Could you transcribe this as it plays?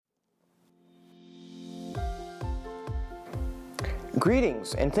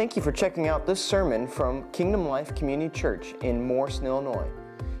Greetings, and thank you for checking out this sermon from Kingdom Life Community Church in Morrison, Illinois.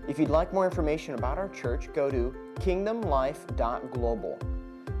 If you'd like more information about our church, go to kingdomlife.global.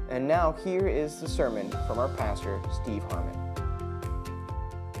 And now here is the sermon from our pastor, Steve Harmon.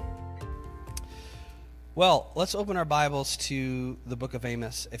 Well, let's open our Bibles to the book of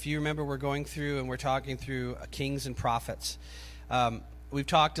Amos. If you remember, we're going through and we're talking through kings and prophets. We've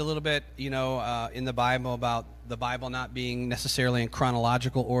talked a little bit, in the Bible about the Bible not being necessarily in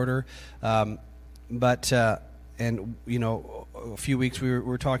chronological order, a few weeks we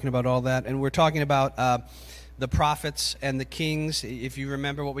were talking about all that, and we're talking about the prophets and the kings. If you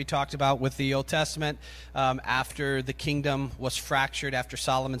remember what we talked about with the Old Testament, after the kingdom was fractured after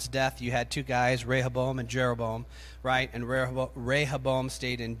Solomon's death, you had two guys, Rehoboam and Jeroboam, right? And Rehoboam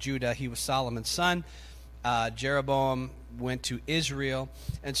stayed in Judah. He was Solomon's son. Jeroboam went to Israel,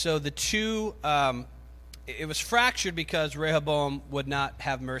 and so the two, it was fractured because Rehoboam would not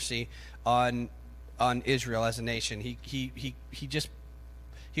have mercy on Israel as a nation. He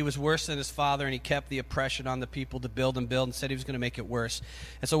was worse than his father, and he kept the oppression on the people to build and said he was going to make it worse.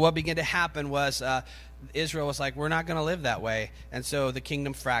 And so what began to happen was Israel was like, we're not going to live that way. And so the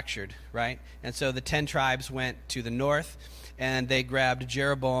kingdom fractured, right? And so the 10 tribes went to the north, and they grabbed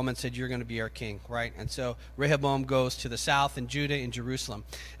Jeroboam and said, you're going to be our king, right? And so Rehoboam goes to the south in Judah, in Jerusalem.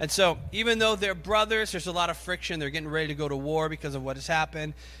 And so even though they're brothers, there's a lot of friction. They're getting ready to go to war because of what has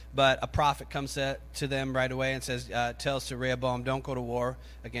happened. But a prophet comes to them right away and says, tells to Rehoboam, don't go to war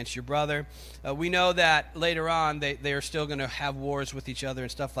against your brother. We know that later on they are still going to have wars with each other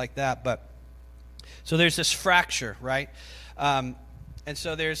and stuff like that. But so there's this fracture, right? And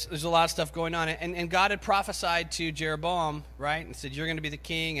so there's a lot of stuff going on. And God had prophesied to Jeroboam, right? And said, you're going to be the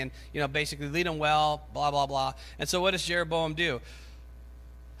king and, basically lead them well, blah, blah, blah. And so what does Jeroboam do?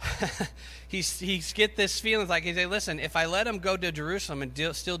 He's get this feeling like, he say, listen, if I let them go to Jerusalem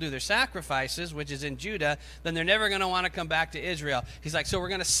and still do their sacrifices, which is in Judah, then they're never going to want to come back to Israel. He's like, so we're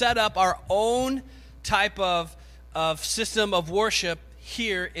going to set up our own type of system of worship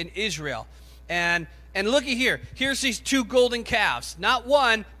here in Israel. And looky here. Here's these two golden calves. Not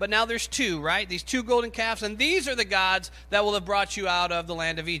one, but now there's two, right? These two golden calves. And these are the gods that will have brought you out of the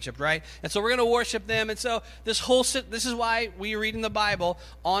land of Egypt, right? And so we're going to worship them. And so this is why we read in the Bible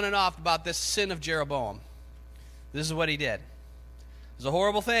on and off about this sin of Jeroboam. This is what he did. It was a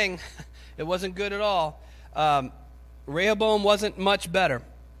horrible thing. It wasn't good at all. Rehoboam wasn't much better.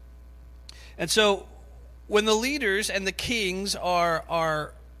 And so when the leaders and the kings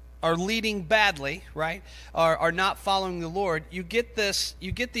are leading badly, right? Are not following the Lord. You get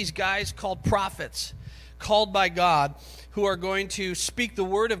these guys called prophets, called by God, who are going to speak the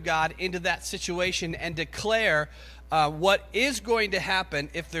word of God into that situation and declare what is going to happen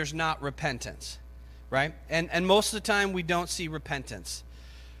if there's not repentance, right? And most of the time we don't see repentance.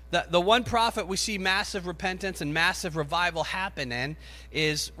 The one prophet we see massive repentance and massive revival happen in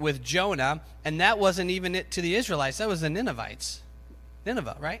is with Jonah, and that wasn't even it to the Israelites. That was the Ninevites.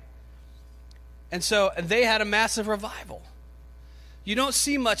 Nineveh, right? And so they had a massive revival. You don't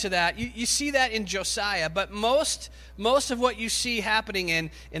see much of that. You see that in Josiah, but most of what you see happening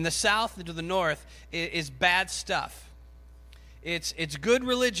in the south and to the north is bad stuff. It's good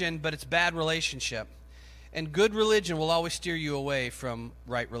religion, but it's bad relationship. And good religion will always steer you away from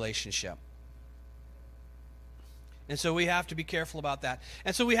right relationship. And so we have to be careful about that.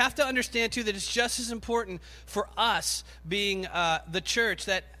 And so we have to understand, too, that it's just as important for us being the church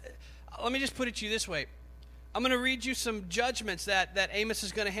that... Let me just put it to you this way. I'm going to read you some judgments that Amos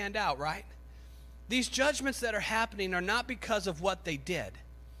is going to hand out, right? These judgments that are happening are not because of what they did.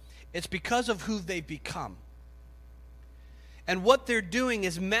 It's because of who they've become. And what they're doing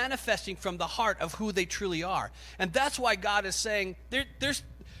is manifesting from the heart of who they truly are. And that's why God is saying there's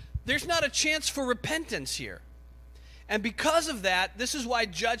not a chance for repentance here. And because of that, this is why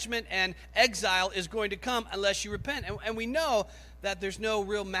judgment and exile is going to come unless you repent. And we know that there's no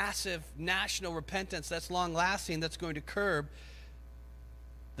real massive national repentance that's long-lasting that's going to curb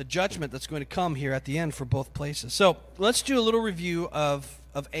the judgment that's going to come here at the end for both places. So let's do a little review of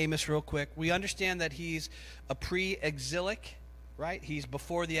Amos real quick. We understand that he's a pre-exilic, right? He's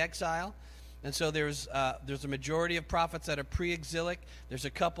before the exile. And so there's a majority of prophets that are pre-exilic. There's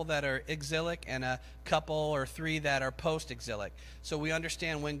a couple that are exilic and a couple or three that are post-exilic. So we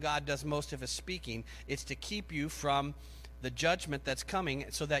understand when God does most of his speaking, it's to keep you from the judgment that's coming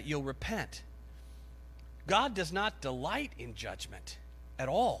so that you'll repent. God does not delight in judgment at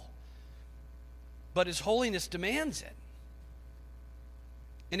all, but his holiness demands it.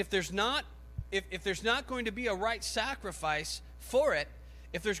 And if there's not going to be a right sacrifice for it,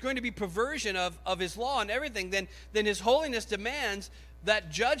 if there's going to be perversion of his law and everything, then his holiness demands that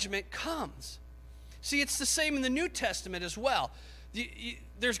judgment comes. See, it's the same in the New Testament as well.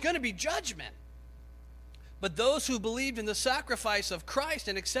 There's going to be judgment. But those who believed in the sacrifice of Christ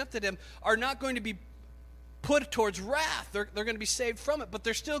and accepted him are not going to be put towards wrath. They're going to be saved from it, but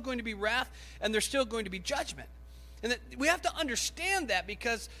there's still going to be wrath and there's still going to be judgment. And we have to understand that,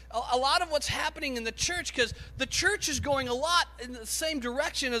 because a lot of what's happening in the church, because the church is going a lot in the same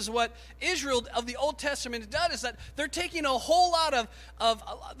direction as what Israel of the Old Testament did, is that they're taking a whole lot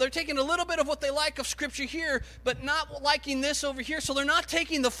they're taking a little bit of what they like of Scripture here, but not liking this over here. So they're not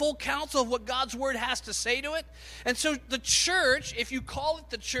taking the full counsel of what God's Word has to say to it. And so the church, if you call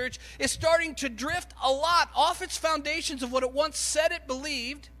it the church, is starting to drift a lot off its foundations of what it once said it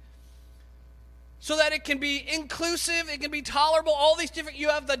believed, so that it can be inclusive, it can be tolerable, all these different, you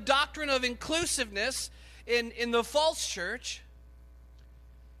have the doctrine of inclusiveness in the false church.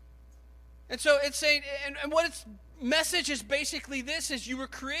 And so it's saying, and what its message is basically this, is you were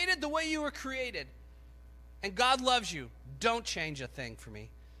created the way you were created. And God loves you. Don't change a thing for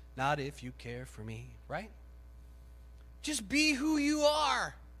me. Not if you care for me, right? Just be who you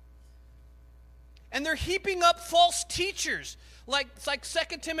are. And they're heaping up false teachers. Like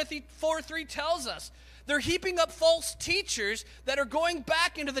 2 Timothy 4:3 tells us. They're heaping up false teachers that are going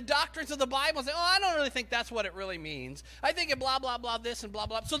back into the doctrines of the Bible and saying, I don't really think that's what it really means. I think it blah, blah, blah, this and blah,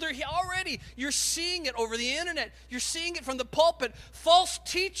 blah. So you're seeing it over the internet. You're seeing it from the pulpit. False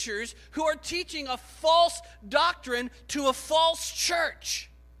teachers who are teaching a false doctrine to a false church.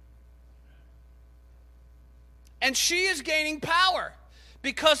 And she is gaining power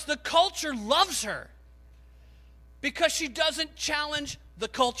because the culture loves her. Because she doesn't challenge the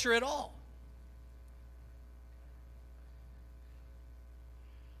culture at all.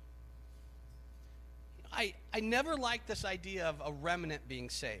 I never liked this idea of a remnant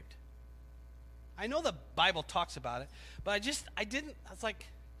being saved. I know the Bible talks about it, but just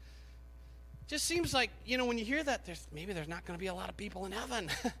seems like, when you hear that, there's not going to be a lot of people in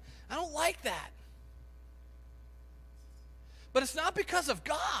heaven. I don't like that. But it's not because of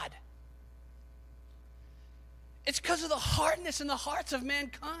God. It's because of the hardness in the hearts of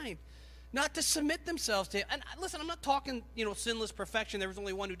mankind not to submit themselves to him. And listen, I'm not talking, sinless perfection. There was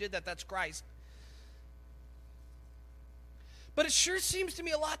only one who did that. That's Christ. But it sure seems to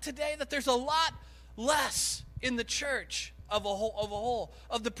me a lot today that there's a lot less in the church of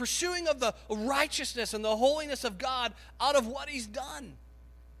the pursuing of the righteousness and the holiness of God out of what he's done.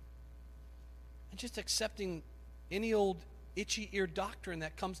 And just accepting any old itchy ear doctrine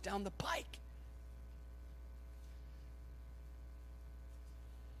that comes down the pike.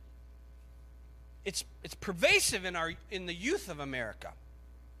 It's pervasive in the youth of America.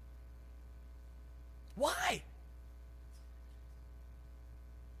 Why?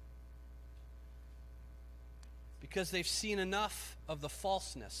 Because they've seen enough of the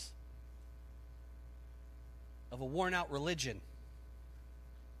falseness of a worn-out religion.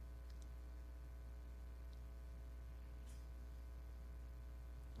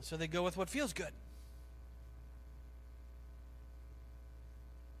 And so they go with what feels good.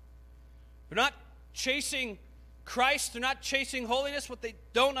 They're not chasing Christ. They're not chasing holiness. What they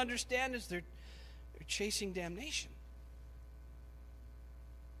don't understand is they're chasing damnation.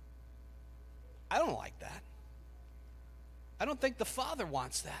 I don't like that. I don't think the Father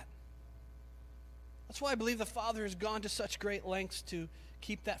wants that. That's why I believe the Father has gone to such great lengths to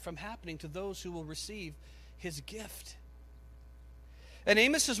keep that from happening to those who will receive his gift. And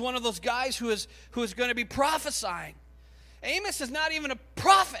Amos is one of those guys who is going to be prophesying. Amos is not even a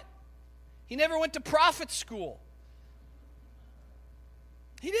prophet. He never went to prophet school.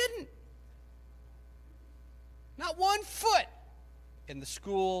 He didn't. Not 1 foot in the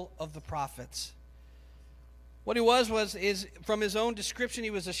school of the prophets. What he was from his own description,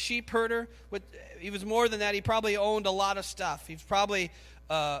 he was a sheep herder. He was more than that. He probably owned a lot of stuff. He was probably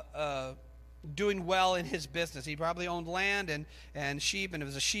doing well in his business. He probably owned land and sheep, and he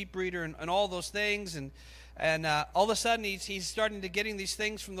was a sheep breeder and all those things. And all of a sudden, he's starting to getting these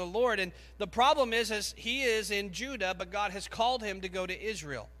things from the Lord. And the problem is he is in Judah, but God has called him to go to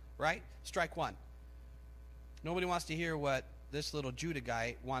Israel, right? Strike one. Nobody wants to hear what this little Judah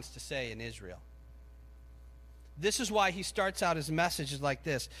guy wants to say in Israel. This is why he starts out his messages like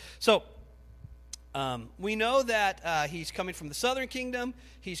this. So, we know that he's coming from the southern kingdom.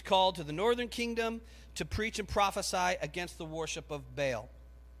 He's called to the northern kingdom to preach and prophesy against the worship of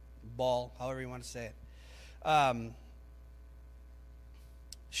Baal, however you want to say it.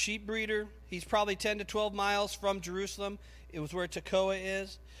 Sheep breeder. He's probably 10 to 12 miles from Jerusalem. It was where Tekoa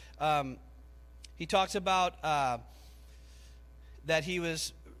is. He talks about that he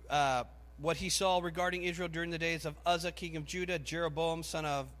was, what he saw regarding Israel during the days of Uzzah, king of Judah, Jeroboam, son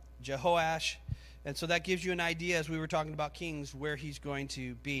of Jehoash. And so that gives you an idea, as we were talking about kings, where he's going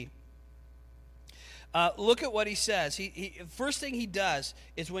to be. Look at what he says. First thing he does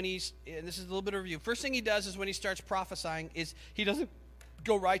is when he's, and this is a little bit of review, first thing he does is when he starts prophesying is he doesn't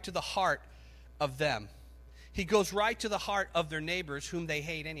go right to the heart of them. He goes right to the heart of their neighbors whom they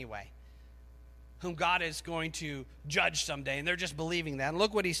hate anyway, whom God is going to judge someday, and they're just believing that. And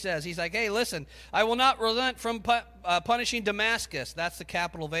look what he says. He's like, hey, listen, I will not relent from punishing Damascus. That's the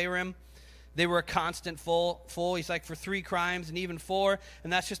capital of Aram. They were a constant fool. He's like, for 3 crimes and even 4.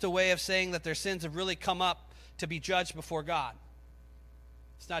 And that's just a way of saying that their sins have really come up to be judged before God.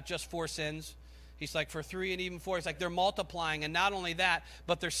 It's not just 4 sins. He's like, for 3 and even 4. It's like they're multiplying. And not only that,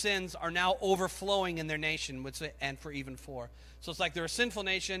 but their sins are now overflowing in their nation, and for even 4. So it's like they're a sinful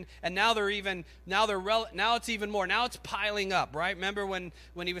nation, and now it's even more. Now it's piling up, right? Remember when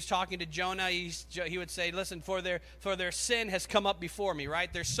he was talking to Jonah, he would say, listen, for their sin has come up before me,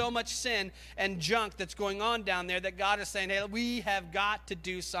 right? There's so much sin and junk that's going on down there that God is saying, hey, we have got to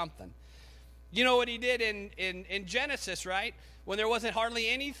do something. You know what he did in Genesis, right? When there wasn't hardly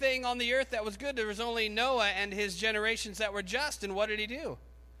anything on the earth that was good, there was only Noah and his generations that were just. And what did he do?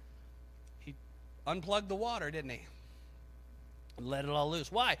 He unplugged the water, didn't he? And let it all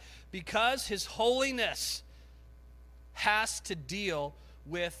loose. Why? Because his holiness has to deal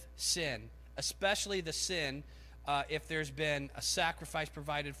with sin, especially the sin if there's been a sacrifice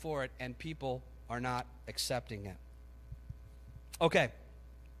provided for it and people are not accepting it. Okay.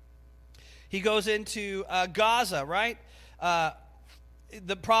 He goes into Gaza, right?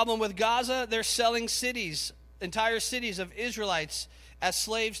 The problem with Gaza, they're selling cities, entire cities of Israelites as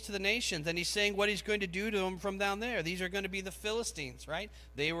slaves to the nations. And he's saying what he's going to do to them from down there. These are going to be the Philistines, right?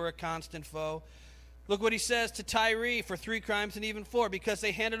 They were a constant foe. Look what he says to Tyre for 3 crimes and even 4, because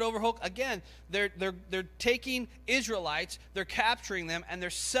they handed over hope. Again, they're taking Israelites, they're capturing them, and they're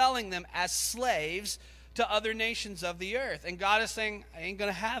selling them as slaves to other nations of the earth. And God is saying, I ain't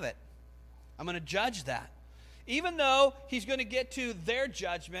going to have it. I'm going to judge that. Even though he's going to get to their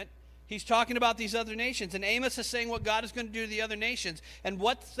judgment, he's talking about these other nations. And Amos is saying what God is going to do to the other nations. And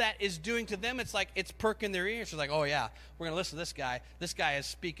what that is doing to them, it's like it's perking their ears. It's like, oh yeah, we're going to listen to this guy. This guy is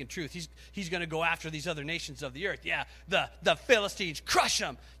speaking truth. He's going to go after these other nations of the earth. Yeah, the Philistines, crush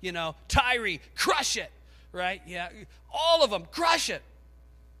them. You know, Tyre, crush it. Right? Yeah, all of them, crush it.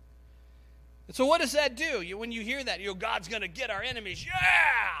 And so what does that do? When you hear that, God's going to get our enemies.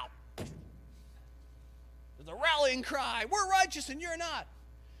 Yeah! There's a rallying cry. We're righteous and you're not.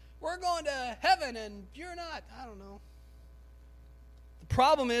 We're going to heaven and you're not. I don't know. The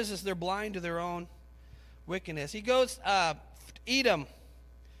problem is they're blind to their own wickedness. He goes, Edom,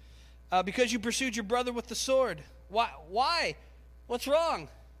 because you pursued your brother with the sword. Why? What's wrong?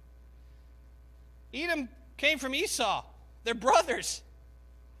 Edom came from Esau. They're brothers.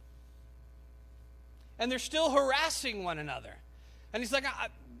 And they're still harassing one another. And he's like,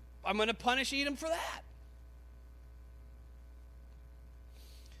 I'm going to punish Edom for that.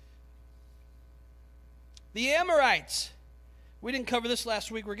 The Amorites. We didn't cover this last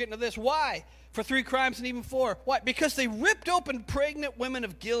week. We're getting to this. Why? For 3 crimes and even 4. Why? Because they ripped open pregnant women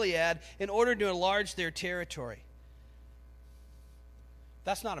of Gilead in order to enlarge their territory.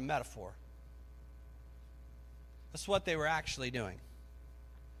 That's not a metaphor. That's what they were actually doing.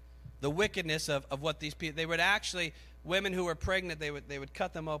 The wickedness of what these people, they would actually, women who were pregnant, they would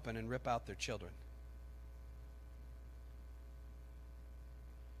cut them open and rip out their children.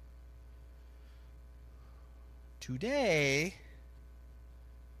 Today,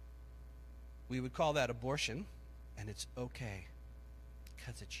 we would call that abortion, and it's okay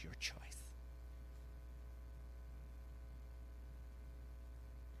because it's your choice.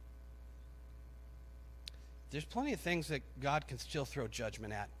 There's plenty of things that God can still throw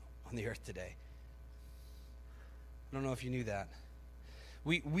judgment at on the earth today. I don't know if you knew that.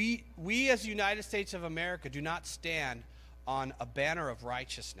 We as the United States of America do not stand on a banner of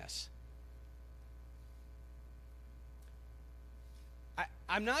righteousness.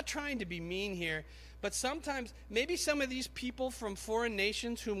 I'm not trying to be mean here, but sometimes maybe some of these people from foreign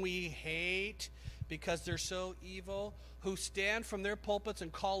nations whom we hate because they're so evil, who stand from their pulpits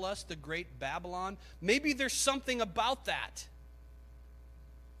and call us the great Babylon, maybe there's something about that.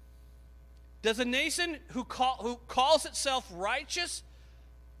 Does a nation who calls itself righteous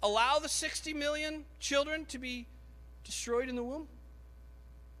allow the 60 million children to be destroyed in the womb?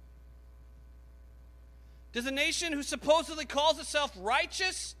 Does a nation who supposedly calls itself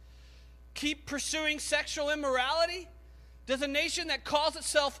righteous keep pursuing sexual immorality? Does a nation that calls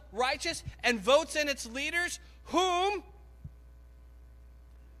itself righteous and votes in its leaders, whom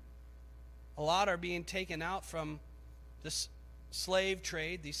A lot are being taken out from this slave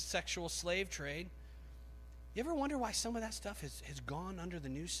trade, the sexual slave trade. You ever wonder why some of that stuff has gone under the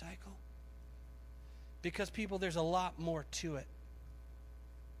news cycle? Because people, there's a lot more to it.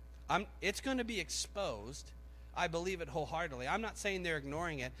 It's going to be exposed. I believe it wholeheartedly. I'm not saying they're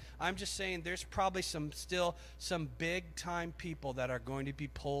ignoring it. I'm just saying there's probably still some big-time people that are going to be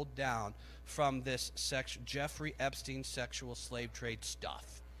pulled down from this Jeffrey Epstein sexual slave trade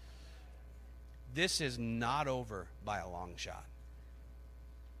stuff. This is not over by a long shot.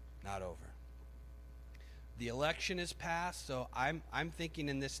 Not over. The election is passed, so I'm thinking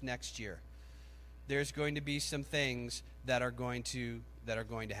in this next year, there's going to be some things that are going to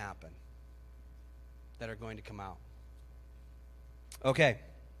happen, that are going to come out. Okay.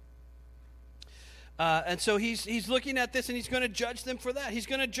 And so he's looking at this, and he's going to judge them for that. He's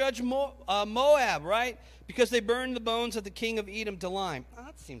going to judge Moab, right? Because they burned the bones of the king of Edom to lime. Well,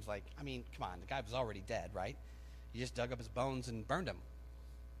 that seems like, come on, the guy was already dead, right? You just dug up his bones and burned them.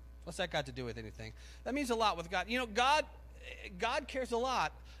 What's that got to do with anything? That means a lot with God. God cares a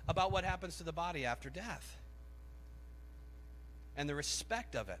lot about what happens to the body after death and the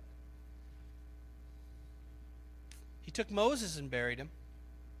respect of it. He took Moses and buried him.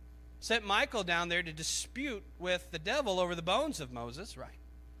 Sent Michael down there to dispute with the devil over the bones of Moses, right?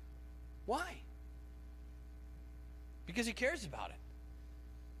 Why? Because he cares about it.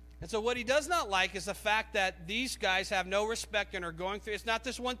 And so what he does not like is the fact that these guys have no respect and are going through. It's not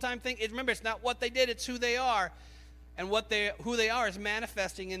this one-time thing. Remember, it's not what they did, it's who they are. And who they are is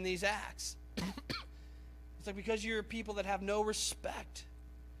manifesting in these acts. It's like because you're people that have no respect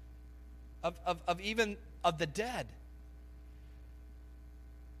of even of the dead.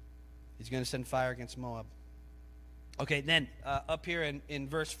 He's going to send fire against Moab. Okay, then up here in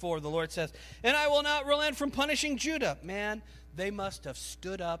verse 4, the Lord says, "And I will not relent from punishing Judah." Man, they must have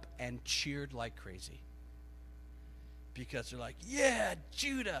stood up and cheered like crazy. Because they're like, yeah,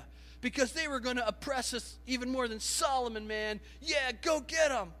 Judah. Because they were going to oppress us even more than Solomon, man. Yeah, go get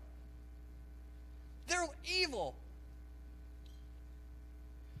them. They're evil.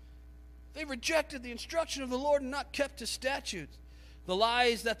 They rejected the instruction of the Lord and not kept his statutes. The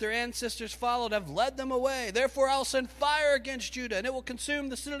lies that their ancestors followed have led them away. Therefore, I'll send fire against Judah, and it will consume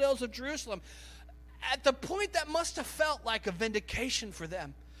the citadels of Jerusalem. At the point, that must have felt like a vindication for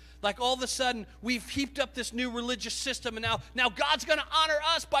them. Like all of a sudden, we've heaped up this new religious system, and now God's going to honor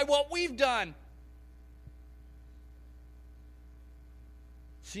us by what we've done.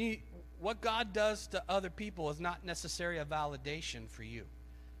 See, what God does to other people is not necessarily a validation for you.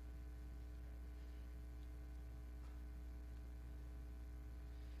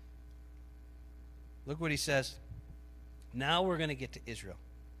 Look what he says. Now we're going to get to Israel.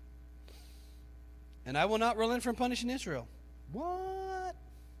 And I will not relent from punishing Israel. What?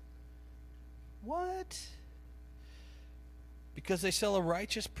 Because they sell a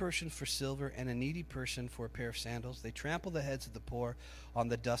righteous person for silver and a needy person for a pair of sandals. They trample the heads of the poor on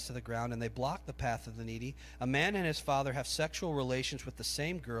the dust of the ground, and they block the path of the needy. A man and his father have sexual relations with the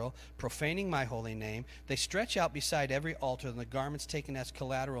same girl, profaning my holy name. They stretch out beside every altar, and the garments taken as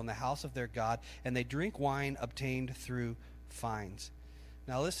collateral in the house of their God, and they drink wine obtained through fines.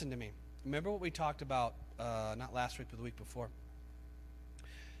 Now listen to me. Remember what we talked about, not last week, but the week before?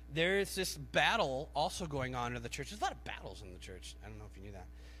 There's this battle also going on in the church. There's a lot of battles in the church. I don't know if you knew that.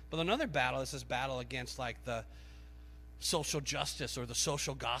 But another battle is this battle against like the social justice or the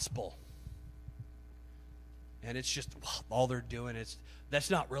social gospel. And it's just all they're doing is, that's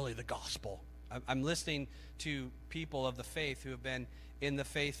not really the gospel. I'm listening to people of the faith who have been in the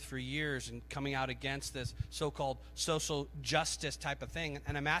faith for years and coming out against this so-called social justice type of thing.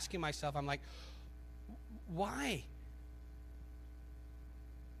 And I'm asking myself, I'm like, why?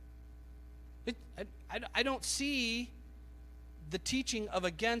 I don't see the teaching of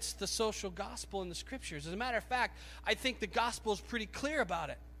against the social gospel in the scriptures. As a matter of fact, I think the gospel is pretty clear about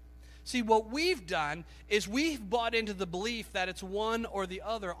it. See, what we've done is we've bought into the belief that it's one or the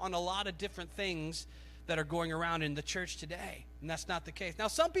other on a lot of different things that are going around in the church today. And that's not the case. Now,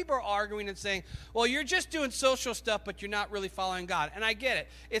 some people are arguing and saying, well, you're just doing social stuff, but you're not really following God. And I get it.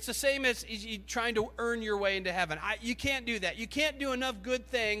 It's the same as you trying to earn your way into heaven. You can't do that. You can't do enough good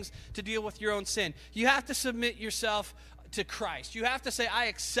things to deal with your own sin. You have to submit yourself to Christ. You have to say, I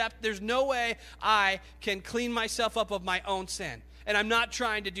accept. There's no way I can clean myself up of my own sin. And I'm not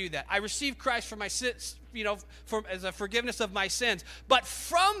trying to do that. I receive Christ for my sins, as a forgiveness of my sins. But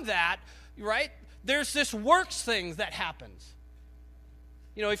from that, right, there's this works thing that happens.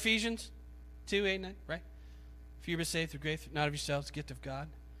 Ephesians 2:8-9, right? For you were saved through grace, not of yourselves, the gift of God.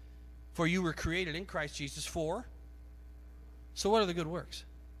 For you were created in Christ Jesus for. So what are the good works?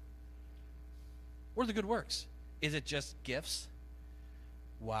 What are the good works? Is it just gifts?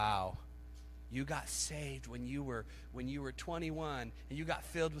 Wow. You got saved when you were 21 and you got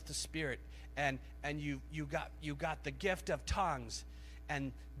filled with the Spirit and you got the gift of tongues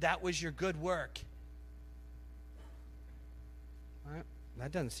and that was your good work. All right.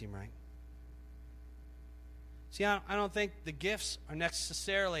 That doesn't seem right. See, I don't think the gifts are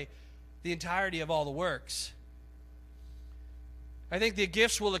necessarily the entirety of all the works. I think the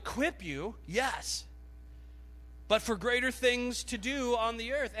gifts will equip you, yes, but for greater things to do on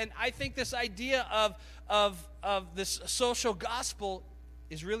the earth. And I think this idea of this social gospel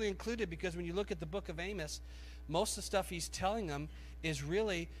is really included, because when you look at the book of Amos, most of the stuff he's telling them is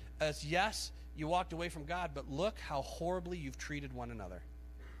really as, yes, you walked away from God, but look how horribly you've treated one another.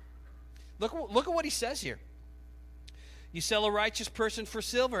 Look at what he says here. You sell a righteous person for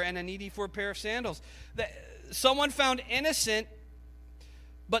silver and a needy for a pair of sandals. Someone found innocent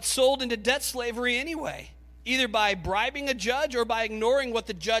but sold into debt slavery anyway, either by bribing a judge or by ignoring what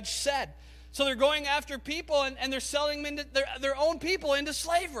the judge said. So they're going after people and they're selling them into their own people into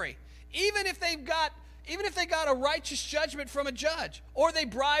slavery, even if they got a righteous judgment from a judge, or they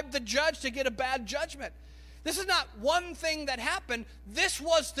bribed the judge to get a bad judgment. This is not one thing that happened. This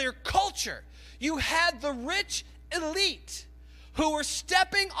was their culture. You had the rich elite who were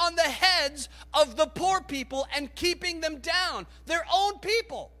stepping on the heads of the poor people and keeping them down. Their own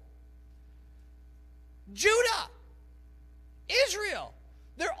people. Judah. Israel.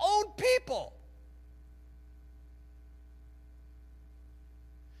 Their own people.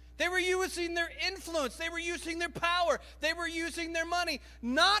 They were using their influence. They were using their power. They were using their money,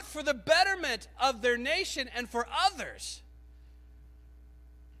 not for the betterment of their nation and for others,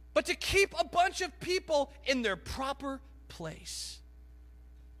 but to keep a bunch of people in their proper place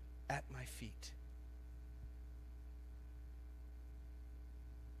at my feet.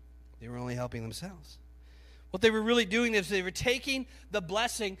 They were only helping themselves. What they were really doing is they were taking the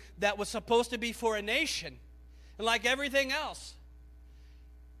blessing that was supposed to be for a nation, and like everything else,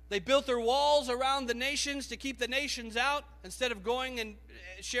 they built their walls around the nations to keep the nations out instead of going and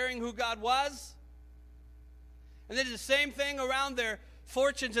sharing who God was. And they did the same thing around their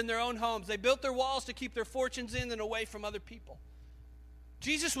fortunes in their own homes. They built their walls to keep their fortunes in and away from other people.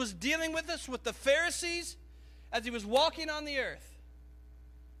 Jesus was dealing with us, with the Pharisees, as he was walking on the earth,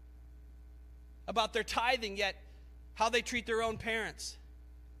 about their tithing, yet how they treat their own parents.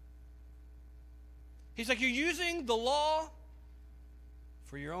 He's like, you're using the law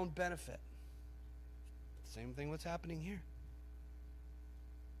for your own benefit. Same thing what's happening here.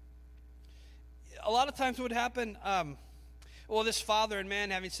 A lot of times what would happen, this father and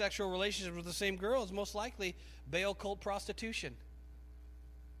man having sexual relationships with the same girl is most likely Baal cult prostitution.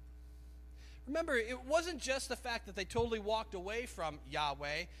 Remember, it wasn't just the fact that they totally walked away from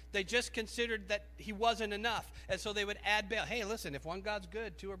Yahweh. They just considered that he wasn't enough. And so they would add Baal. Hey, listen, if one God's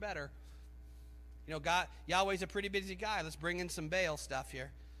good, two are better. You know, God, Yahweh's a pretty busy guy. Let's bring in some Baal stuff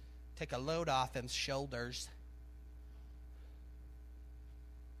here. Take a load off his shoulders.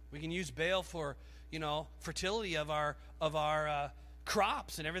 We can use Baal for, fertility of our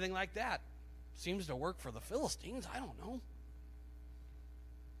crops and everything like that. Seems to work for the Philistines. I don't know.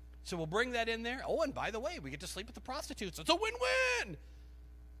 So we'll bring that in there. Oh, and by the way, we get to sleep with the prostitutes. It's a win-win.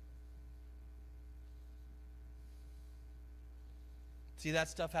 See, that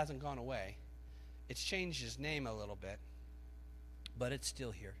stuff hasn't gone away. It's changed his name a little bit, but it's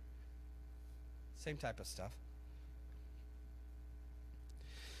still here. Same type of stuff.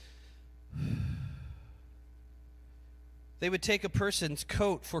 They would take a person's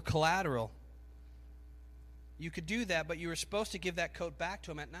coat for collateral. You could do that, but you were supposed to give that coat back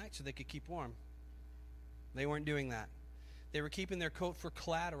to them at night so they could keep warm. They weren't doing that. They were keeping their coat for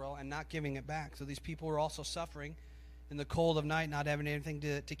collateral and not giving it back. So these people were also suffering in the cold of night, not having anything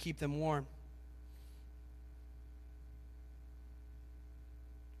to keep them warm.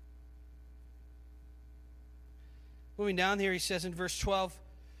 Moving down here, he says in verse 12,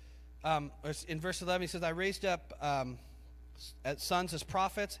 in verse 11, he says, I raised up sons as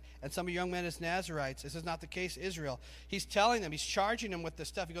prophets and some young men as Nazarites. This is not the case, Israel. He's telling them, he's charging them with this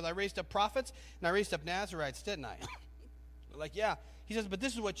stuff. He goes, I raised up prophets and I raised up Nazarites, didn't I? Like, yeah. He says, but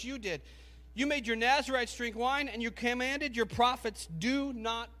this is what you did. You made your Nazarites drink wine and you commanded your prophets, do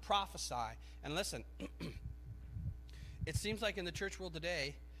not prophesy. And listen, it seems like in the church world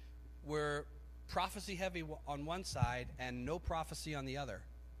today, we're prophecy heavy on one side and no prophecy on the other.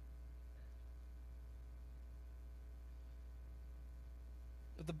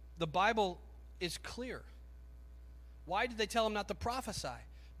 But the Bible is clear. Why did they tell them not to prophesy?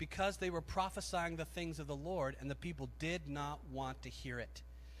 Because they were prophesying the things of the Lord and the people did not want to hear it.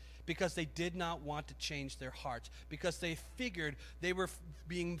 because they did not want to change their hearts, because they figured they were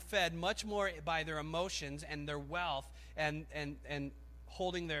being fed much more by their emotions and their wealth and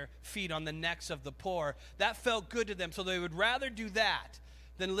holding their feet on the necks of the poor. That felt good to them, so they would rather do that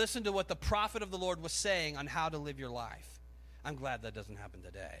than listen to what the prophet of the Lord was saying on how to live your life. I'm glad that doesn't happen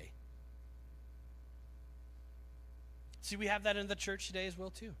today. See, we have that in the church today as well,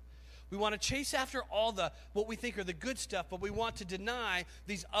 too. We want to chase after all what we think are the good stuff, but we want to deny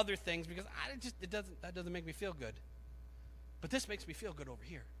these other things because that doesn't make me feel good. But this makes me feel good over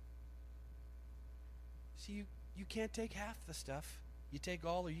here. See, you can't take half the stuff. You take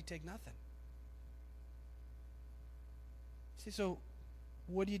all or you take nothing. See, so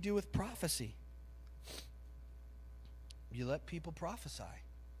what do you do with prophecy? You let people prophesy,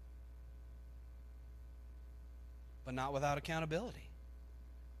 but not without accountability.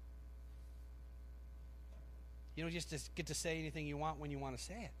 You don't just get to say anything you want when you want to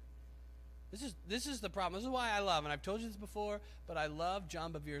say it. This is the problem. This is why I love, and I've told you this before, but I love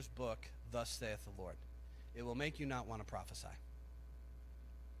John Bevere's book, Thus Saith the Lord. It will make you not want to prophesy.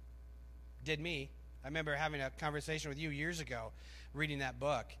 Did me. I remember having a conversation with you years ago, reading that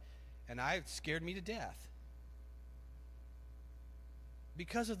book, and it scared me to death.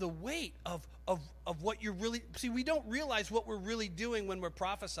 Because of the weight of what you're really... See, we don't realize what we're really doing when we're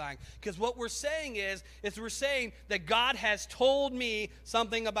prophesying. Because what we're saying is we're saying that God has told me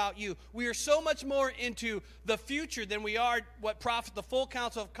something about you. We are so much more into the future than we are the full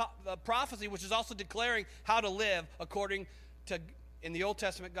counsel of prophecy, which is also declaring how to live according to, in the Old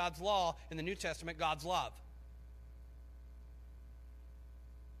Testament, God's law, in the New Testament, God's love.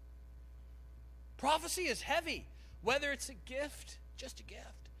 Prophecy is heavy. Whether it's a gift, just a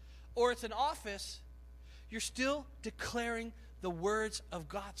gift, or it's an office, you're still declaring the words of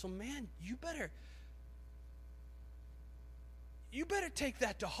God. So man, you better take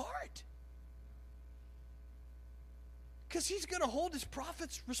that to heart, because he's going to hold his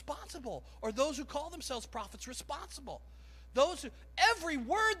prophets responsible, or those who call themselves prophets responsible. Every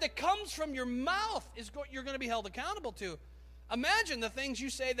word that comes from your mouth you're going to be held accountable to. Imagine the things you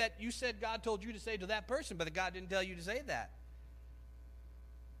say that you said God told you to say to that person, but God didn't tell you to say that.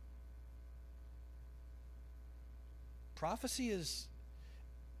 Prophecy is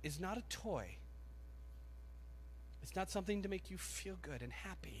not a toy. It's not something to make you feel good and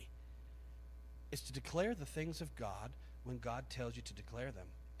happy. It's to declare the things of God when God tells you to declare them,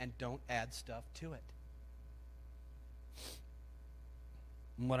 and don't add stuff to it.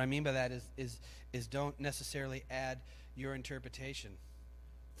 And what I mean by that is don't necessarily add your interpretation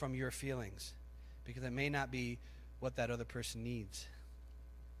from your feelings, because it may not be what that other person needs.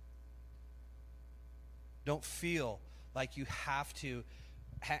 Don't feel like you have to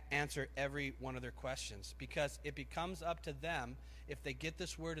answer every one of their questions, because it becomes up to them, if they get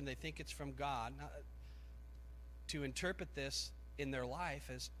this word and they think it's from God, to interpret this in their life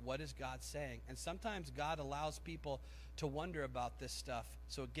as, what is God saying? And sometimes God allows people to wonder about this stuff,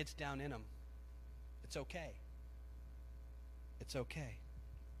 so it gets down in them. It's okay. It's okay.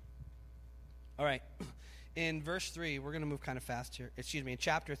 All right. In verse 3, we're going to move kind of fast here. In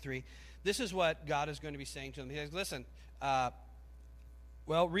chapter 3, this is what God is going to be saying to them. He says, listen,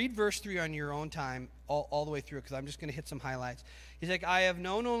 read verse 3 on your own time all the way through, because I'm just going to hit some highlights. He's like, I have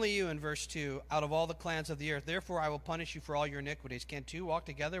known only you, in verse 2, out of all the clans of the earth. Therefore, I will punish you for all your iniquities. Can two walk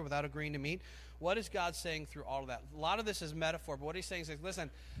together without agreeing to meet? What is God saying through all of that? A lot of this is metaphor, but what he's saying is,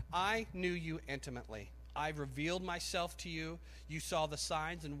 listen, I knew you intimately. I've revealed myself to you. You saw the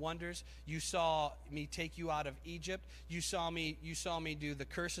signs and wonders. You saw me take you out of Egypt. You saw me do the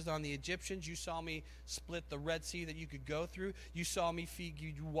curses on the Egyptians. You saw me split the Red Sea that you could go through. You saw me feed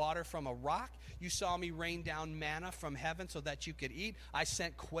you water from a rock. You saw me rain down manna from heaven so that you could eat. I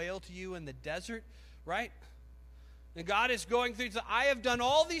sent quail to you in the desert, right? And God is going through, I have done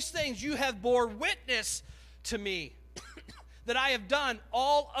all these things. You have bore witness to me. That I have done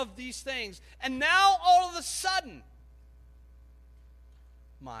all of these things. And now, all of a sudden,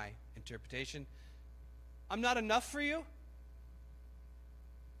 my interpretation, I'm not enough for you?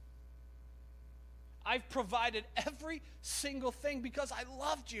 I've provided every single thing because I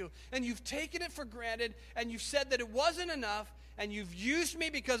loved you, and you've taken it for granted, and you've said that it wasn't enough, and you've used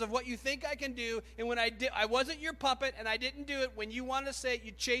me because of what you think I can do, and when I wasn't your puppet, and I didn't do it when you wanted to say it,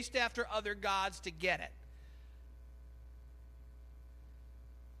 you chased after other gods to get it.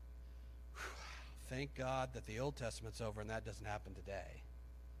 Thank God that the Old Testament's over and that doesn't happen today.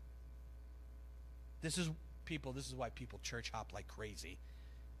 This is why people church hop like crazy.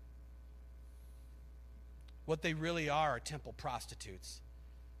 What they really are temple prostitutes,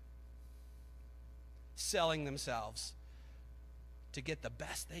 selling themselves to get the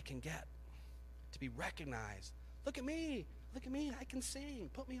best they can get, to be recognized. Look at me, I can sing,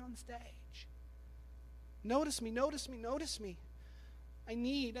 put me on the stage. Notice me, notice me, notice me. I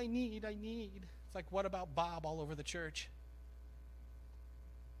need. It's like, what about Bob all over the church?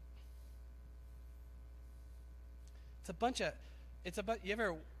 I'm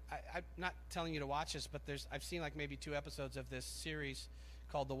not telling you to watch this, but I've seen like maybe 2 episodes of this series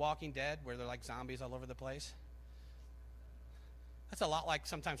called The Walking Dead, where they're like zombies all over the place. That's a lot like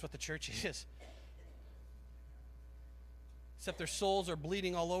sometimes what the church is. Except their souls are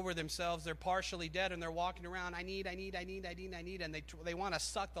bleeding all over themselves. They're partially dead, and they're walking around, I need, and they want to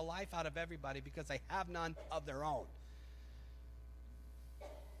suck the life out of everybody because they have none of their own.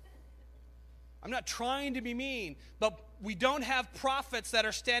 I'm not trying to be mean, but we don't have prophets that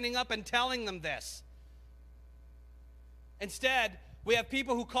are standing up and telling them this. Instead, we have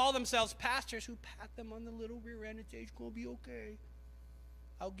people who call themselves pastors who pat them on the little rear end and say, it's going to be okay.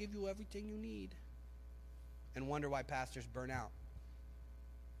 I'll give you everything you need. And wonder why pastors burn out.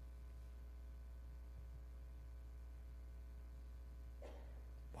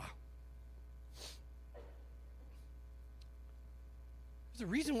 Wow. There's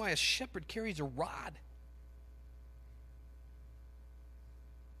a reason why a shepherd carries a rod.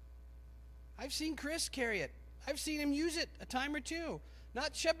 I've seen Chris carry it. I've seen him use it a time or two.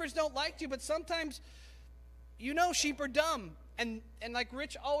 Not shepherds don't like to, but sometimes, sheep are dumb. And like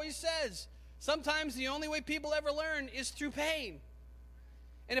Rich always says, sometimes the only way people ever learn is through pain.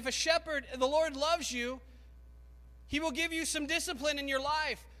 And if a shepherd, the Lord loves you, he will give you some discipline in your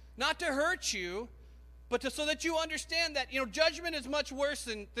life, not to hurt you, but so that you understand that, judgment is much worse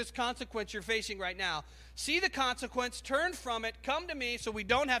than this consequence you're facing right now. See the consequence, turn from it, come to me so we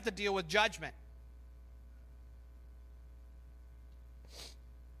don't have to deal with judgment.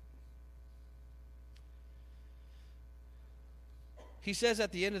 He says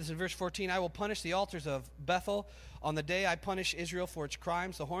at the end of this in verse 14, I will punish the altars of Bethel. On the day I punish Israel for its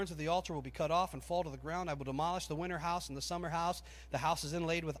crimes, the horns of the altar will be cut off and fall to the ground. I will demolish the winter house and the summer house. The houses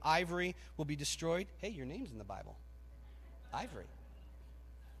inlaid with ivory will be destroyed. Hey, your name's in the Bible. Ivory.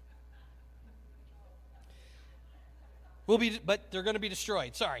 But they're going to be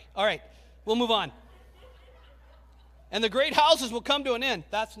destroyed. Sorry. All right, we'll move on. And the great houses will come to an end.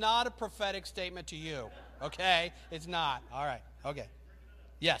 That's not a prophetic statement to you. Okay? It's not. All right. Okay.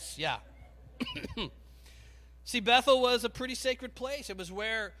 Yes, yeah. See, Bethel was a pretty sacred place. It was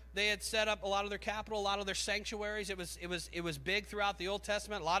where they had set up a lot of their capital, a lot of their sanctuaries. It was big throughout the Old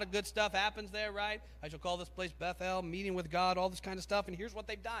Testament. A lot of good stuff happens there, right? I shall call this place Bethel, meeting with God, all this kind of stuff. And here's what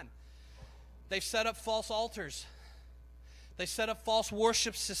they've done. They've set up false altars. They set up false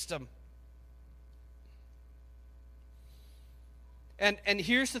worship system. And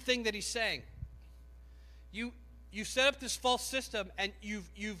here's the thing that he's saying. You set up this false system, and you've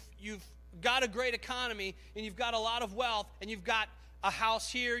got a great economy, and you've got a lot of wealth, and you've got a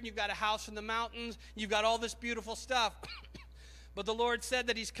house here, and you've got a house in the mountains, you've got all this beautiful stuff. But the Lord said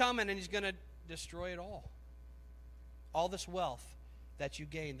that he's coming, and he's going to destroy it all. All this wealth that you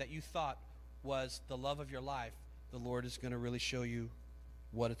gained, that you thought was the love of your life, the Lord is going to really show you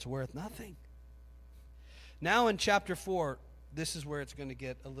what it's worth. Nothing. Now in chapter 4, this is where it's going to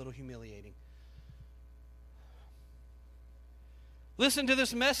get a little humiliating. Listen to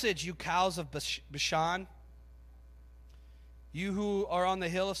this message, you cows of Bashan, you who are on the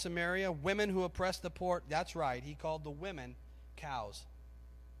hill of Samaria, women who oppress the poor. That's right, he called the women cows.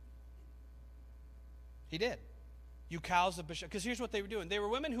 He did. You cows of Bashan. Because here's what they were doing. They were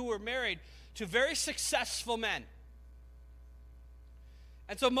women who were married to very successful men.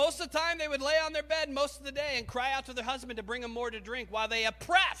 And so most of the time they would lay on their bed most of the day and cry out to their husband to bring them more to drink while they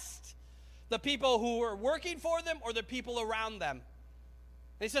oppressed the people who were working for them or the people around them.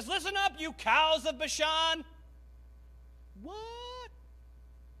 And he says, listen up, you cows of Bashan. What?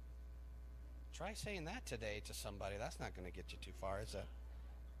 Try saying that today to somebody. That's not going to get you too far, is it?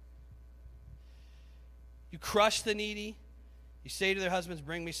 You crush the needy. You say to their husbands,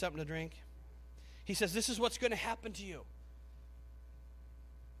 bring me something to drink. He says, this is what's going to happen to you.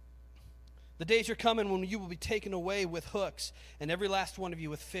 The days are coming when you will be taken away with hooks, and every last one of you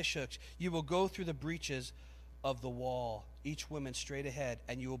with fish hooks. You will go through the breaches of the wall, each woman straight ahead,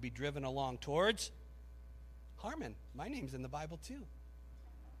 and you will be driven along towards Harmon. My name's in the Bible too.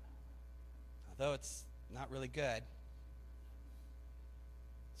 Although it's not really good.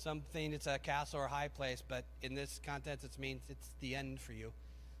 Some think it's a castle or a high place, but in this context it means it's the end for you.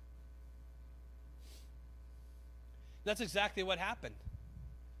 That's exactly what happened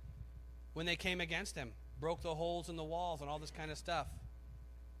when they came against him, broke the holes in the walls and all this kind of stuff.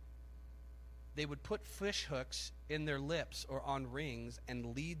 they would put fish hooks in their lips or on rings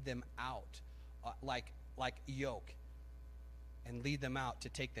and lead them out like yoke, and lead them out to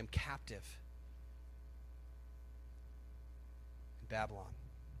take them captive in Babylon,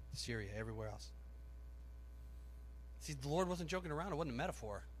 Syria, everywhere else. See, the Lord wasn't joking around. It wasn't a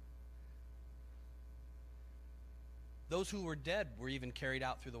metaphor. Those who were dead were even carried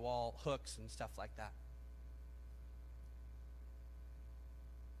out through the wall, hooks and stuff like that.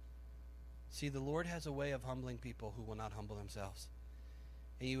 See, the Lord has a way of humbling people who will not humble themselves.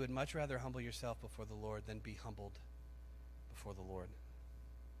 And you would much rather humble yourself before the Lord than be humbled before the Lord.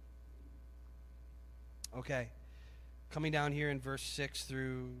 Okay. Coming down here in verse 6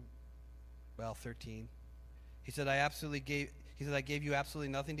 through, 13. He said, I gave you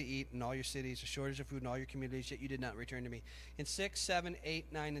absolutely nothing to eat in all your cities, a shortage of food in all your communities, yet you did not return to me. In 6, 7,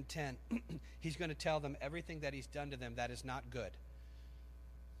 8, 9, and 10, he's going to tell them everything that he's done to them that is not good.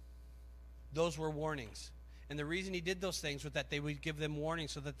 Those were warnings. And the reason he did those things was that they would give them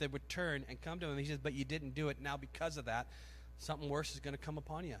warnings so that they would turn and come to him. He says, but you didn't do it. Now because of that, something worse is going to come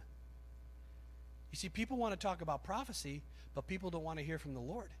upon you. You see, people want to talk about prophecy, but people don't want to hear from the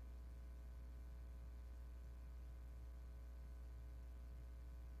Lord.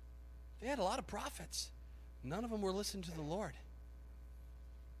 They had a lot of prophets. None of them were listening to the Lord.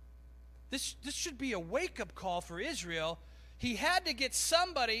 This should be a wake-up call for Israel. He had to get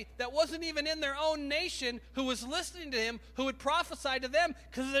somebody that wasn't even in their own nation who was listening to him, who would prophesy to them,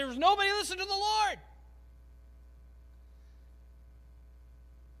 because there was nobody listening to the Lord.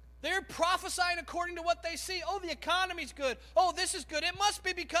 They're prophesying according to what they see. Oh, the economy's good. Oh, this is good. It must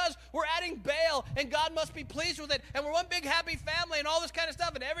be because we're adding Baal, and God must be pleased with it, and we're one big happy family, and all this kind of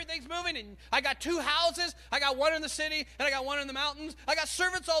stuff, and everything's moving, and I got 2 houses. I got one in the city, and I got one in the mountains. I got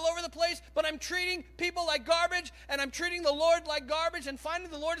servants all over the place, but I'm treating people like garbage, and I'm treating the Lord like garbage, and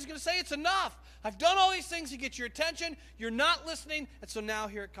finally the Lord is going to say, it's enough. I've done all these things to get your attention. You're not listening, and so now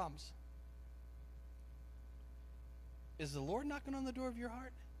here it comes. Is the Lord knocking on the door of your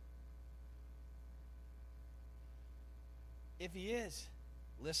heart? If he is,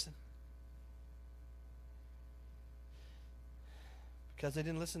 listen. Because they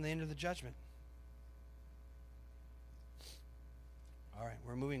didn't listen, they entered the judgment. All right,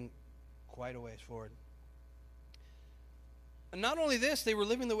 we're moving quite a ways forward. And not only this, they were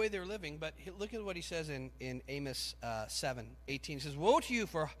living the way they were living, but look at what he says in Amos 7:18. He says, woe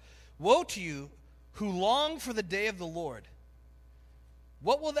to you who long for the day of the Lord.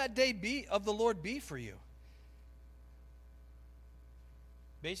 What will that day be of the Lord be for you?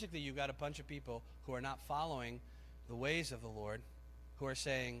 Basically, you've got a bunch of people who are not following the ways of the Lord, who are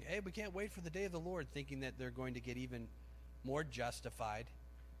saying, hey, we can't wait for the day of the Lord, thinking that they're going to get even more justified.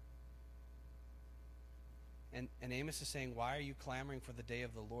 And Amos is saying, why are you clamoring for the day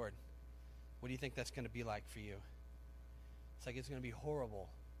of the Lord? What do you think that's going to be like for you? It's like it's going to be horrible.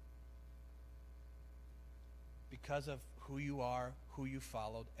 Because of who you are, who you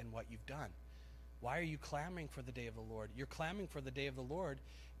followed, and what you've done. Why are you clamoring for the day of the Lord? You're clamoring for the day of the Lord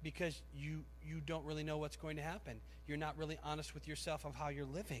because you don't really know what's going to happen. You're not really honest with yourself of how you're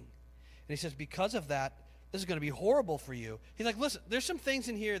living. And he says, because of that, this is going to be horrible for you. He's like, listen, there's some things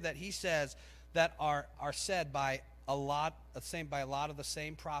in here that he says that are said by a lot of the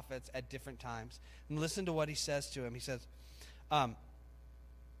same prophets at different times. And listen to what he says to him. He says,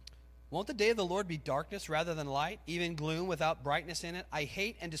 won't the day of the Lord be darkness rather than light, even gloom without brightness in it? I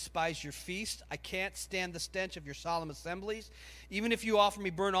hate and despise your feasts. I can't stand the stench of your solemn assemblies. Even if you offer me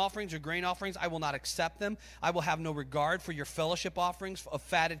burnt offerings or grain offerings, I will not accept them. I will have no regard for your fellowship offerings of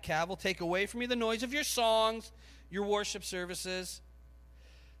fatted cattle. Take away from me the noise of your songs, your worship services.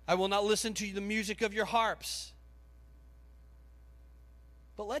 I will not listen to the music of your harps.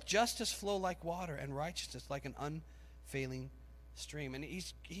 But let justice flow like water and righteousness like an unfailing stream. And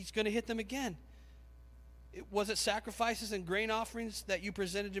he's going to hit them again. Was it sacrifices and grain offerings that you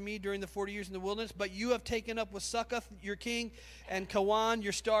presented to me during the 40 years in the wilderness? But you have taken up with Succoth, your king, and Kawan,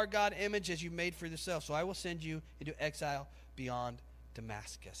 your star god image, as you made for yourself. So I will send you into exile beyond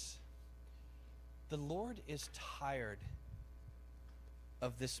Damascus. The Lord is tired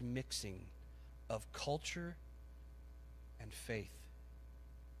of this mixing of culture and faith.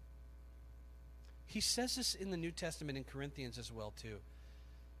 He says this in the New Testament in Corinthians as well, too.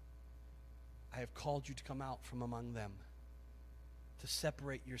 I have called you to come out from among them, to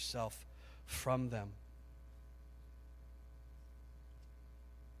separate yourself from them.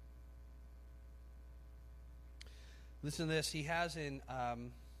 Listen to this. He has in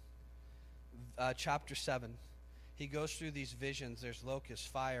chapter 7, he goes through these visions. There's locust,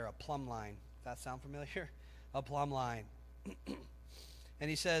 fire, a plumb line. Does that sound familiar? A plumb line. And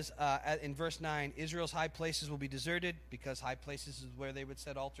he says in verse 9, Israel's high places will be deserted, because high places is where they would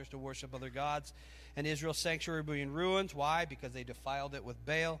set altars to worship other gods. And Israel's sanctuary will be in ruins. Why? Because they defiled it with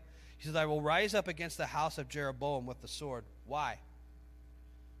Baal. He says, I will rise up against the house of Jeroboam with the sword. Why?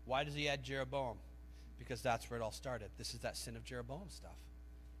 Why does he add Jeroboam? Because that's where it all started. This is that sin of Jeroboam stuff.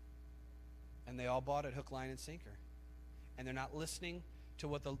 And they all bought it hook, line, and sinker. And they're not listening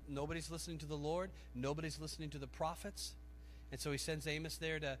to nobody's listening to the Lord. Nobody's listening to the prophets. And so he sends Amos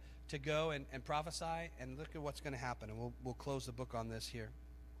there to go and prophesy. And look at what's going to happen. And we'll close the book on this here.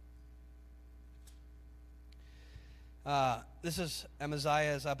 This is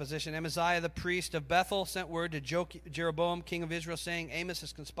Amaziah's opposition. Amaziah the priest of Bethel sent word to Jeroboam, king of Israel, saying, Amos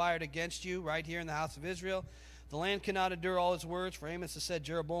has conspired against you right here in the house of Israel. The land cannot endure all his words, for Amos has said,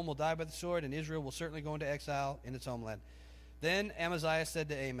 Jeroboam will die by the sword, and Israel will certainly go into exile in its homeland. Then Amaziah said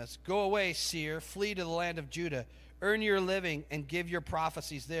to Amos, Go away, seer, flee to the land of Judah, earn your living, and give your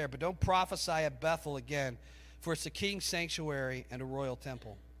prophecies there, but don't prophesy at Bethel again, for it's a king's sanctuary and a royal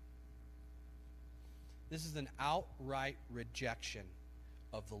temple. This is an outright rejection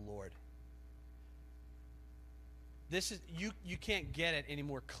of the Lord. This is you can't get it any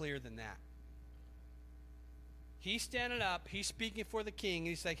more clear than that. He's standing up, he's speaking for the king, and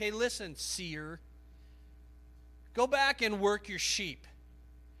he's like, hey, listen, seer, go back and work your sheep.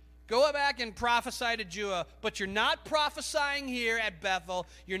 Go back and prophesy to Judah, but you're not prophesying here at Bethel.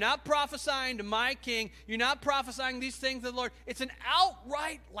 You're not prophesying to my king. You're not prophesying these things to the Lord. It's an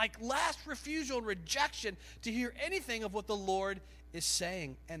outright, last refusal and rejection to hear anything of what the Lord is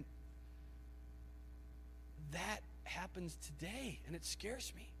saying. And that happens today, and it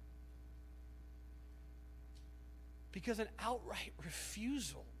scares me. Because an outright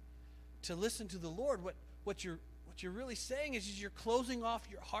refusal to listen to the Lord, what you're really saying is you're closing off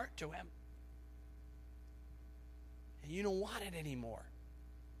your heart to him. And you don't want it anymore.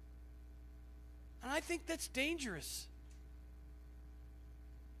 And I think that's dangerous.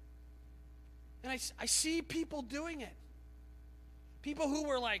 And I see people doing it. People who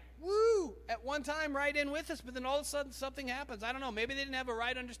were like, woo, at one time right in with us, but then all of a sudden something happens. I don't know. Maybe they didn't have a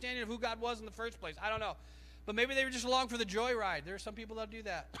right understanding of who God was in the first place. I don't know. But maybe they were just along for the joyride. There are some people that do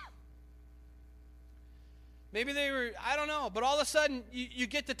that. Maybe they were, I don't know. But all of a sudden, you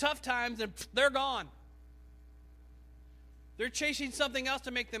get to tough times and they're gone. They're chasing something else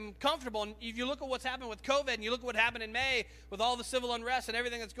to make them comfortable. And if you look at what's happened with COVID, and you look at what happened in May with all the civil unrest and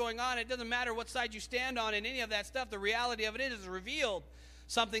everything that's going on, it doesn't matter what side you stand on in any of that stuff. The reality of it is revealed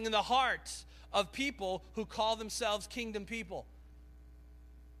something in the hearts of people who call themselves kingdom people.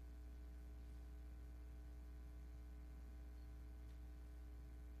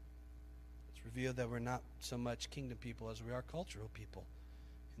 Revealed that we're not so much kingdom people as we are cultural people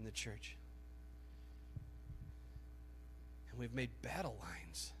in the church. And we've made battle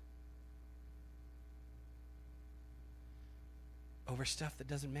lines over stuff that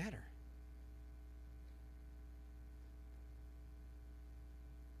doesn't matter.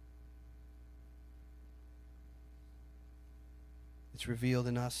 It's revealed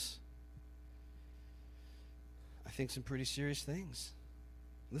in us, I think, some pretty serious things.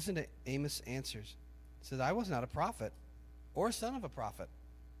 Listen to Amos' answers. He says, I was not a prophet or a son of a prophet.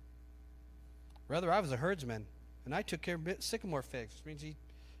 Rather, I was a herdsman, and I took care of sycamore figs, which means he's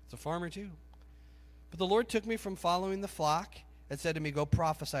a farmer too. But the Lord took me from following the flock and said to me, go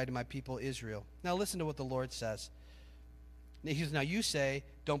prophesy to my people Israel. Now listen to what the Lord says. He says, now you say,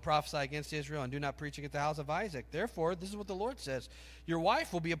 don't prophesy against Israel and do not preach against the house of Isaac. Therefore, this is what the Lord says. Your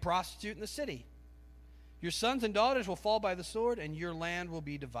wife will be a prostitute in the city. Your sons and daughters will fall by the sword, and your land will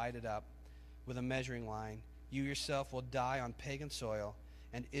be divided up with a measuring line. You yourself will die on pagan soil,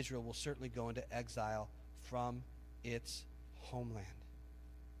 and Israel will certainly go into exile from its homeland.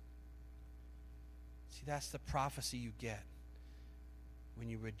 See, that's the prophecy you get when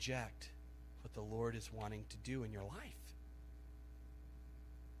you reject what the Lord is wanting to do in your life.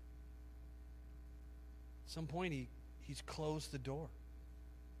 At some point, he's closed the door.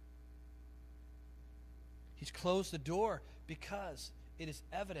 He's closed the door because it is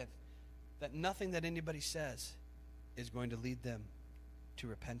evident that nothing that anybody says is going to lead them to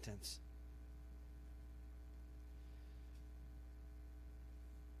repentance.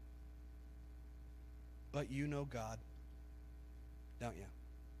 But you know God, don't you?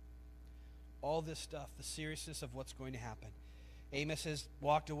 All this stuff, the seriousness of what's going to happen. Amos has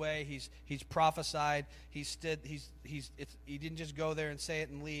walked away. He's prophesied. He didn't just go there and say it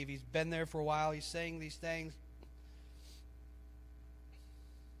and leave. He's been there for a while. He's saying these things.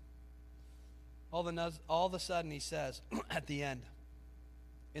 All of a sudden, he says at the end,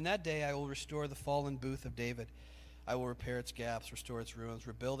 in that day I will restore the fallen booth of David. I will repair its gaps, restore its ruins,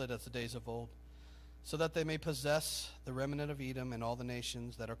 rebuild it as the days of old, so that they may possess the remnant of Edom and all the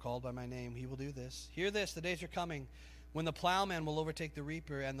nations that are called by my name. He will do this. Hear this, the days are coming when the plowman will overtake the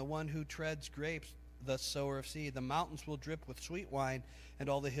reaper, and the one who treads grapes the sower of seed. The mountains will drip with sweet wine, and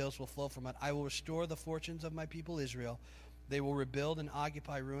all the hills will flow from it. I will restore the fortunes of my people Israel. They will rebuild and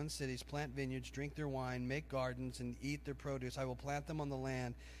occupy ruined cities, plant vineyards, drink their wine, make gardens, and eat their produce. I will plant them on the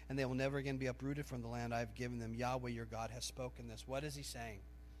land, and they will never again be uprooted from the land I have given them. Yahweh your God has spoken this. What is he saying?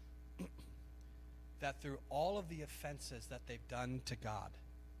 That through all of the offenses that they've done to God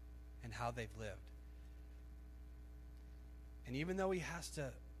and how they've lived, and even though he has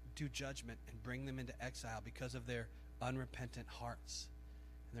to do judgment and bring them into exile because of their unrepentant hearts,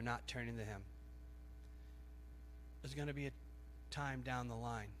 and they're not turning to him, there's going to be a time down the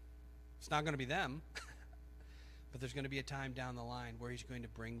line. It's not going to be them, but there's going to be a time down the line where he's going to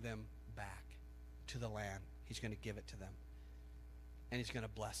bring them back to the land. He's going to give it to them, and he's going to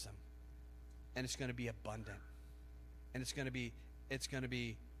bless them, and it's going to be abundant, and it's going to be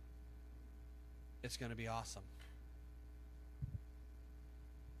awesome.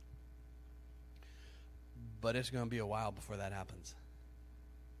 But it's going to be a while before that happens.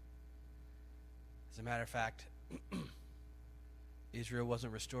 As a matter of fact, Israel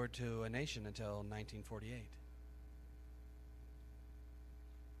wasn't restored to a nation until 1948.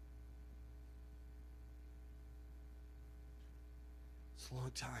 It's a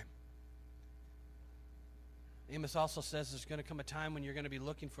long time. Amos also says there's going to come a time when you're going to be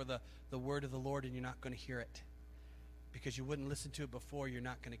looking for the word of the Lord and you're not going to hear it. Because you wouldn't listen to it before, you're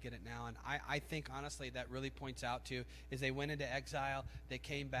not going to get it now. And I think, honestly, that really points out to is they went into exile, they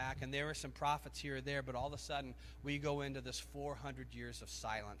came back, and there were some prophets here or there, but all of a sudden we go into this 400 years of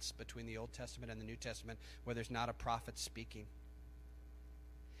silence between the Old Testament and the New Testament where there's not a prophet speaking.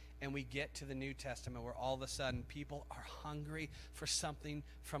 And we get to the New Testament where all of a sudden people are hungry for something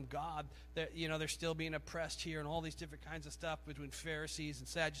from God. They're still being oppressed here and all these different kinds of stuff between Pharisees and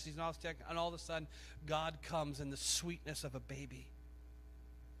Sadducees and all this stuff. And all of a sudden, God comes in the sweetness of a baby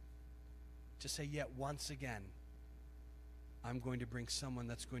to say, yet once again, I'm going to bring someone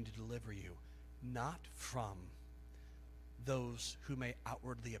that's going to deliver you, not from those who may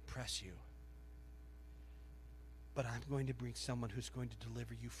outwardly oppress you, but I'm going to bring someone who's going to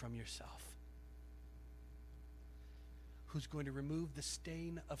deliver you from yourself, who's going to remove the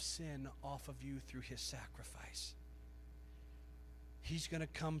stain of sin off of you through his sacrifice. He's going to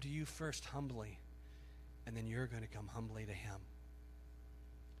come to you first humbly, and then you're going to come humbly to him.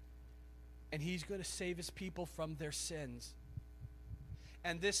 And he's going to save his people from their sins.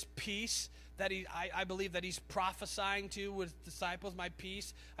 And this peace that I believe that he's prophesying to with disciples, my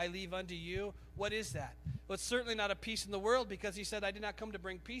peace I leave unto you. What is that? Well, it's certainly not a peace in the world, because he said, I did not come to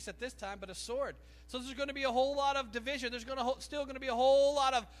bring peace at this time, but a sword. So there's going to be a whole lot of division. There's still going to be a whole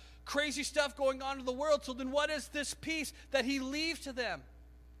lot of crazy stuff going on in the world. So then what is this peace that he leaves to them?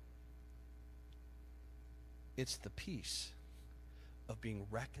 It's the peace of being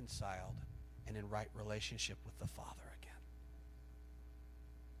reconciled and in right relationship with the Father again.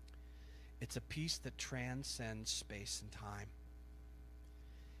 It's a peace that transcends space and time.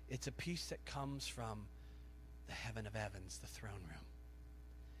 It's a peace that comes from the heaven of heavens, the throne room,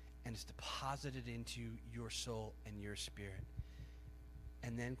 and is deposited into your soul and your spirit,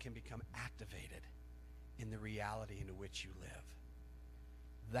 and then can become activated in the reality into which you live.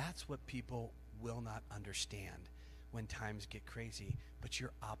 That's what people will not understand when times get crazy, but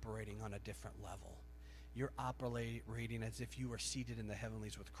you're operating on a different level. You're operating as if you are seated in the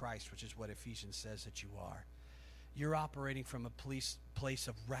heavenlies with Christ, which is what Ephesians says that you are. You're operating from a place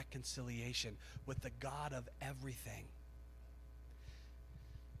of reconciliation with the God of everything.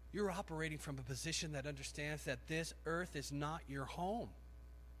 You're operating from a position that understands that this earth is not your home.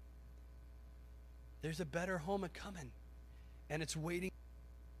 There's a better home coming, and it's waiting.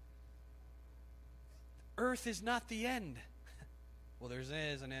 Earth is not the end. Well, there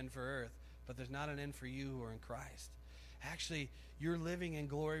is an end for earth, but there's not an end for you who are in Christ. Actually, you're living in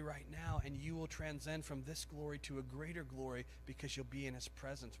glory right now, and you will transcend from this glory to a greater glory because you'll be in his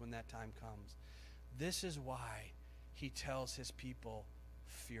presence when that time comes. This is why he tells his people,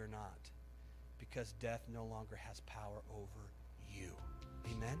 fear not, because death no longer has power over you.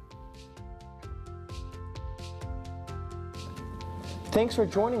 Amen? Thanks for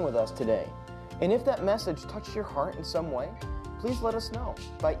joining with us today. And if that message touched your heart in some way, please let us know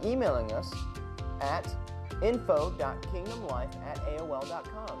by emailing us at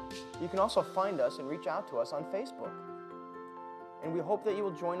info.kingdomlife@aol.com. You can also find us and reach out to us on Facebook. And we hope that you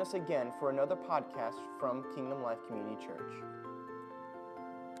will join us again for another podcast from Kingdom Life Community Church.